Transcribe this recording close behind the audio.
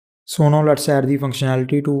So now let's add the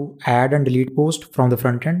functionality to add and delete post from the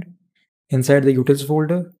front end. Inside the utils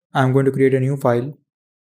folder, I'm going to create a new file,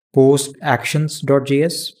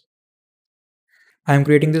 postactions.js. I'm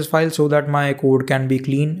creating this file so that my code can be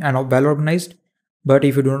clean and well organized. But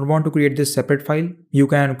if you do not want to create this separate file, you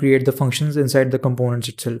can create the functions inside the components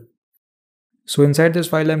itself. So inside this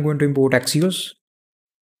file, I'm going to import Axios.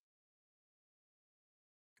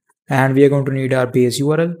 And we are going to need our base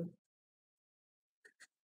URL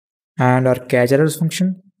and our catch errors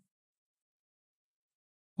function.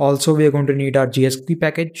 Also, we are going to need our JSP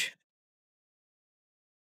package.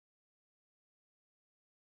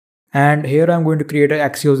 And here I'm going to create an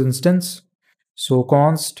Axios instance. So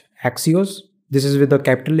const Axios, this is with a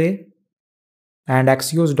capital A, and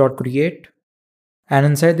Axios.create. And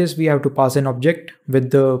inside this, we have to pass an object with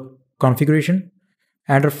the configuration.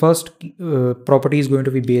 And our first property is going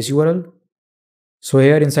to be base URL. So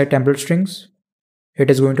here inside template strings, it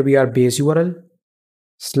is going to be our base URL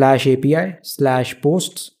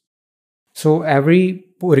 /API/posts. So every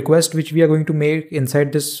request which we are going to make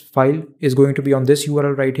inside this file is going to be on this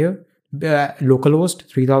URL right here, localhost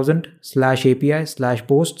 3000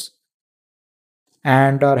 /API/posts,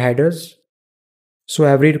 and our headers. So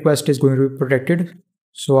every request is going to be protected.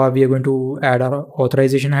 So we are going to add our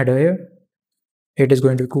authorization header here. It is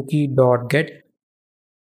going to be cookie.get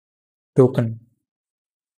token.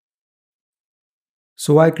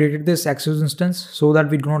 So I created this Axios instance so that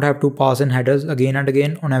we do not have to pass in headers again and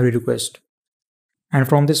again on every request. And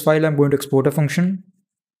from this file, I'm going to export a function,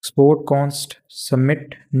 export const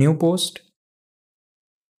submit new post.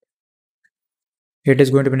 It is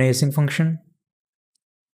going to be an async function.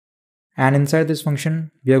 And inside this function,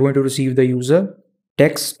 we are going to receive the user,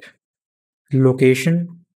 text,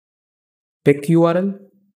 location, pick URL,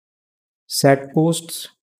 set posts,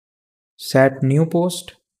 set new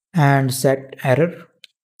post, and set error.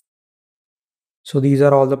 So these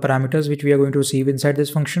are all the parameters which we are going to receive inside this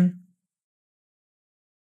function.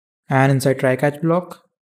 And inside try catch block,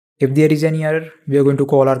 if there is any error, we are going to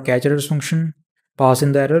call our catch errors function, pass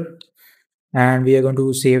in the error, and we are going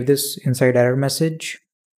to save this inside error message.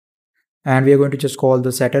 And we are going to just call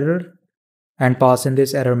the set error and pass in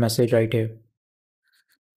this error message right here.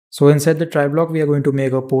 So inside the try block, we are going to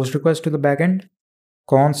make a post request to the backend,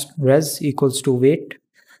 const res equals to wait,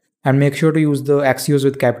 and make sure to use the Axios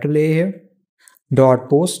with capital A here, dot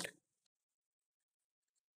post.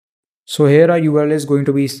 So here our URL is going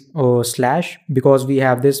to be slash because we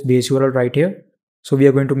have this base URL right here. So we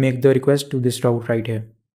are going to make the request to this route right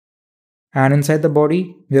here. And inside the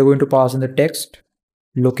body, we are going to pass in the text,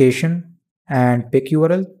 location, and pick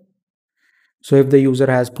URL. So if the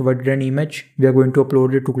user has provided an image, we are going to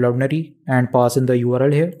upload it to Cloudinary and pass in the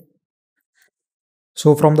URL here.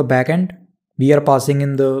 So from the backend, we are passing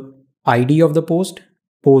in the ID of the post,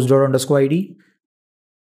 post._ID.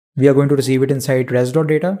 We are going to receive it inside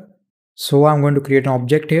res.data. So I'm going to create an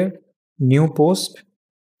object here, new post,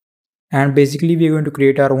 and basically we are going to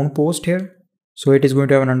create our own post here. So it is going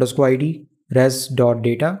to have an _ID,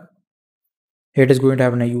 res.data. It is going to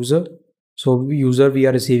have a user. So user we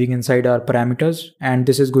are receiving inside our parameters, and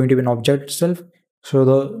this is going to be an object itself. So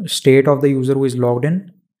the state of the user who is logged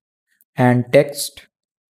in, and text,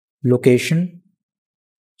 location.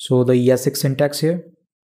 So the ES6 syntax here,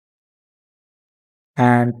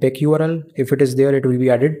 and pick URL. If it is there, it will be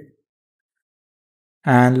added.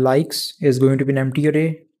 And likes is going to be an empty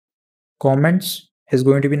array. Comments is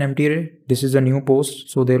going to be an empty array. This is a new post,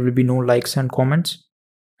 so there will be no likes and comments.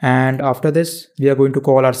 And after this, we are going to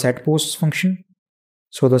call our set posts function.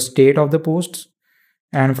 So the state of the posts,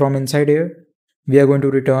 and from inside here, we are going to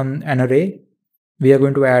return an array. We are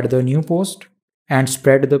going to add the new post and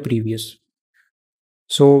spread the previous.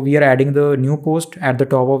 So we are adding the new post at the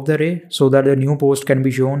top of the array so that the new post can be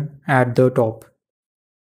shown at the top.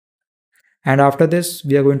 And after this,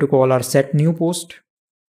 we are going to call our set new post,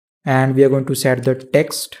 and we are going to set the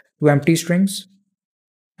text to empty strings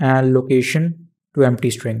and location to empty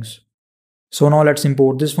strings. So now let's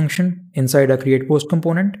import this function inside a create post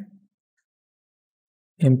component.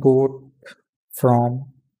 Import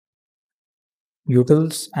from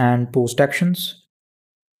utils and post actions.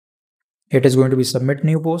 It is going to be submit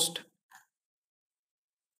new post.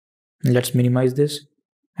 Let's minimize this.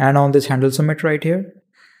 And on this handle submit right here,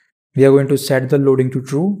 we are going to set the loading to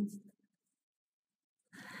true.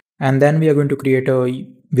 And then we are going to create a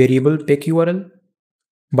variable pick URL.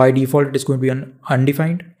 By default, it is going to be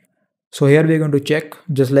undefined. So here we are going to check,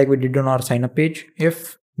 just like we did on our sign up page,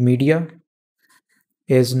 if media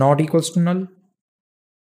is not equals to null,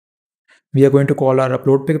 we are going to call our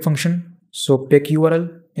upload pick function. So pick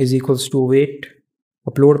URL is equals to wait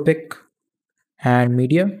upload pick and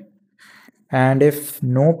media. And if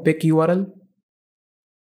no pick URL,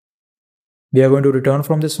 we are going to return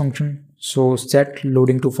from this function. So set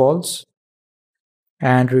loading to false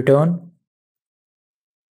and return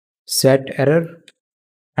set error,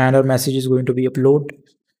 and our message is going to be upload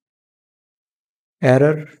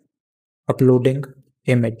error uploading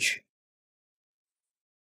image.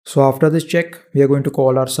 So after this check, we are going to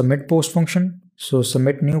call our submit post function. So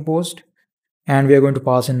submit new post, and we are going to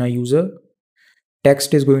pass in a user.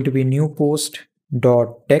 Text is going to be new post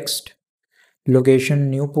dot text, location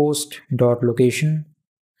new post dot location,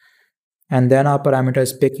 and then our parameter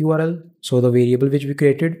is pick URL. So the variable which we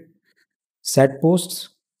created, set posts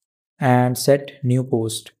and set new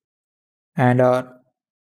post, and our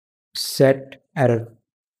set error.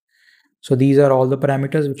 So these are all the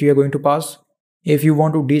parameters which we are going to pass. If you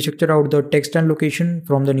want to destructure out the text and location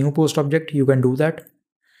from the new post object, you can do that.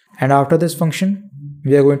 And after this function,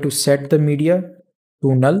 we are going to set the media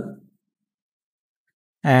to null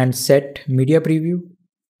and set media preview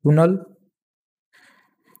to null.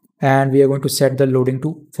 And we are going to set the loading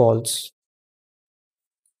to false.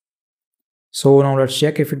 So now let's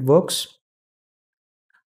check if it works.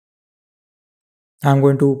 I'm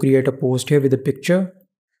going to create a post here with a picture.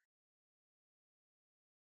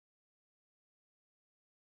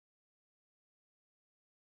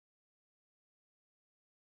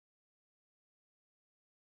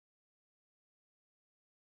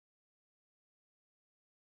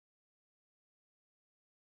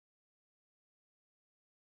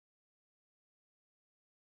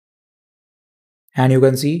 And you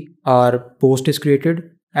can see our post is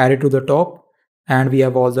created, added to the top, and we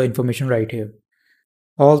have all the information right here.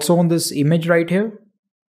 Also on this image right here,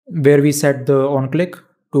 where we set the onClick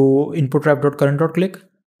to input_ref.current.click,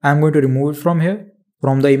 I'm going to remove it from here,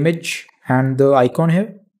 from the image and the icon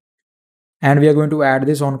here. And we are going to add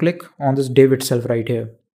this onClick on this div itself right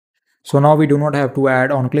here. So now we do not have to add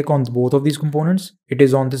onClick on both of these components. It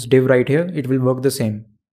is on this div right here. It will work the same.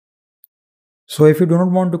 So if you do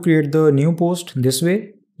not want to create the new post this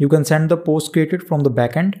way, you can send the post created from the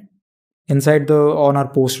backend inside the on our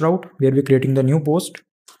post route where we're creating the new post.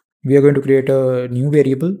 We are going to create a new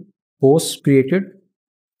variable post created,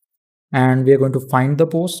 and we are going to find the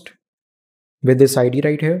post with this ID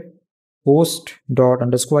right here,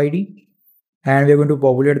 post._id, and we are going to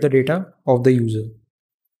populate the data of the user.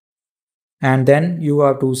 And then you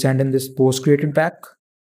have to send in this post created back.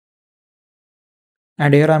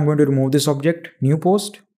 And here I'm going to remove this object new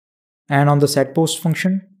post, and on the set post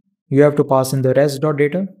function you have to pass in the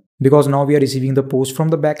res.data because now we are receiving the post from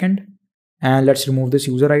the backend. And let's remove this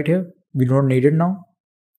user right here. We do not need it now.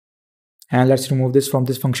 And let's remove this from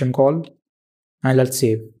this function call, and let's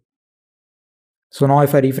save. So now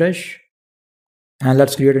if I refresh and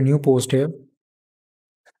let's create a new post here.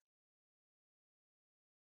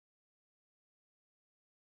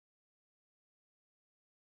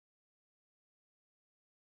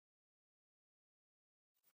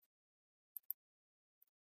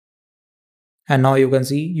 And now you can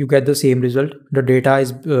see you get the same result. The data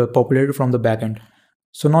is populated from the backend.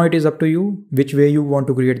 So now it is up to you which way you want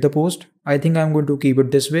to create the post. I think I'm going to keep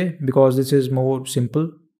it this way because this is more simple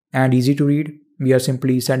and easy to read. We are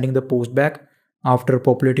simply sending the post back after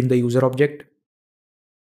populating the user object.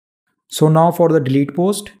 So now for the delete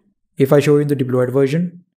post, if I show you the deployed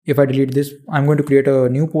version, if I delete this, I'm going to create a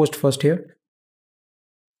new post first here.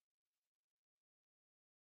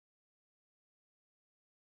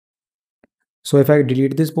 So if I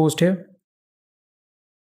delete this post here,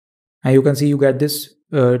 and you can see you get this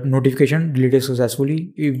notification deleted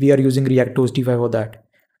successfully. If we are using React Toastify for that.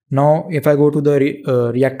 Now if I go to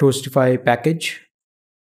the React Toastify package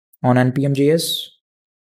on npm.js,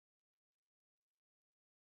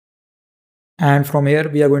 and from here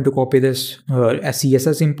we are going to copy this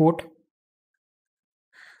CSS import,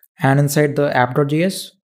 and inside the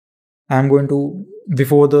app.js I'm going to,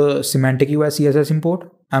 before the semantic UI CSS import,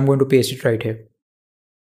 I'm going to paste it right here.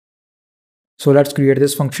 So let's create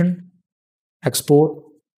this function, export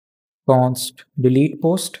const delete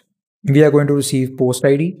post. We are going to receive post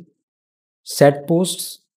ID, set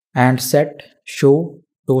posts, and set show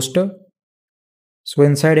toaster. So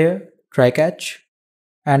inside here, try catch.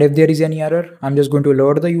 And if there is any error, I'm just going to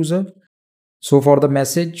alert the user. So for the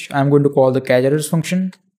message, I'm going to call the catch errors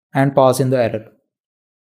function and pass in the error.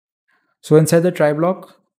 So inside the try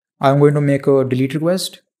block, I'm going to make a delete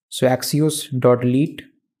request. So axios.delete.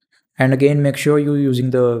 And again, make sure you're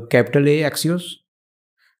using the capital A Axios.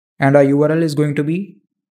 And our URL is going to be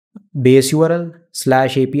base URL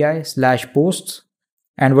 /API/posts.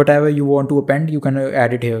 And whatever you want to append, you can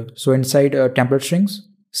add it here. So inside template strings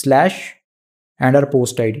 / and our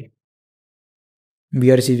post ID.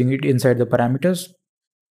 we are receiving it inside the parameters.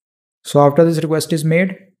 So after this request is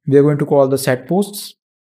made, we are going to call the set posts,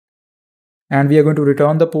 and we are going to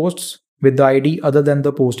return the posts with the ID other than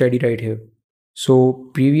the post ID right here. So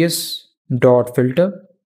previous dot filter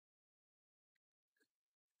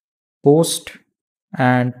post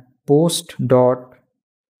and post dot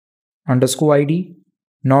underscore ID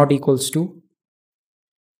not equals to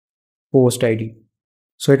post ID.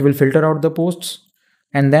 So it will filter out the posts,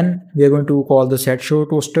 and then we are going to call the set show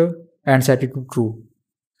toaster and set it to true.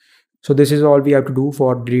 So this is all we have to do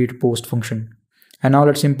for delete post function. And now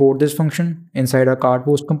let's import this function inside our card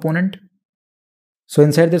post component. So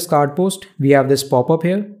inside this card post, we have this pop-up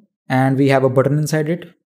here and we have a button inside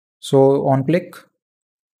it. So on click,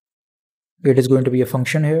 it is going to be a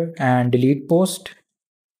function here and delete post.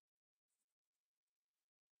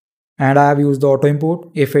 And I have used the auto import.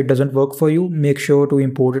 If it doesn't work for you, make sure to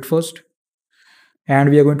import it first. And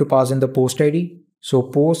we are going to pass in the post ID. So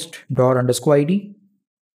post dot underscore ID,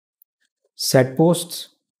 set posts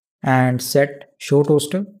and set show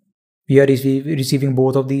toaster. We are receiving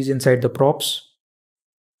both of these inside the props.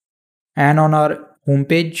 And on our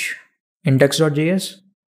homepage index.js,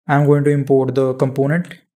 I'm going to import the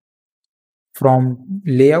component from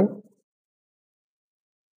layout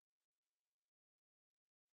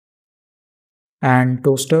and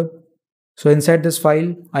toaster. So inside this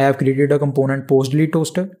file, I have created a component post delete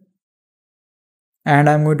toaster, and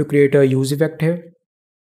I'm going to create a use effect here.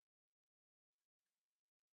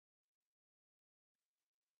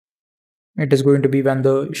 It is going to be when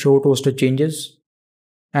the show toaster changes,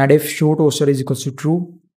 and if show toaster is equals to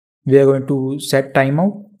true, we are going to set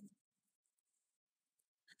timeout,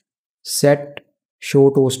 set show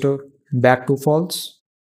toaster back to false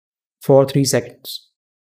for 3 seconds.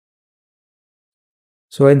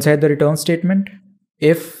 So inside the return statement,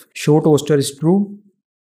 if show toaster is true,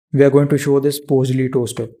 we are going to show this post delete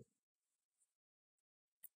toaster.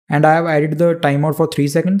 And I have added the timeout for 3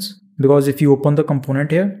 seconds because if you open the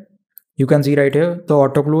component here, you can see right here, the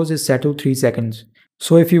auto close is set to 3 seconds.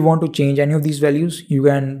 So if you want to change any of these values, you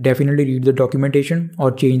can definitely read the documentation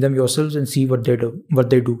or change them yourselves and see what they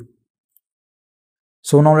do.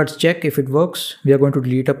 So now let's check if it works. We are going to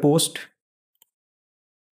delete a post.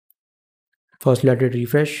 First, let it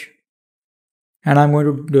refresh. And I'm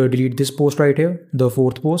going to delete this post right here, the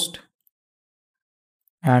 4th post.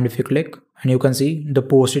 And if you click, and you can see the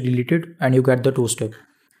post is deleted and you get the toaster.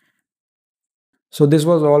 So this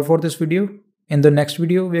was all for this video. In the next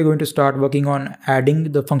video, we are going to start working on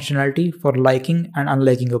adding the functionality for liking and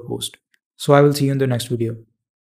unliking a post. So I will see you in the next video.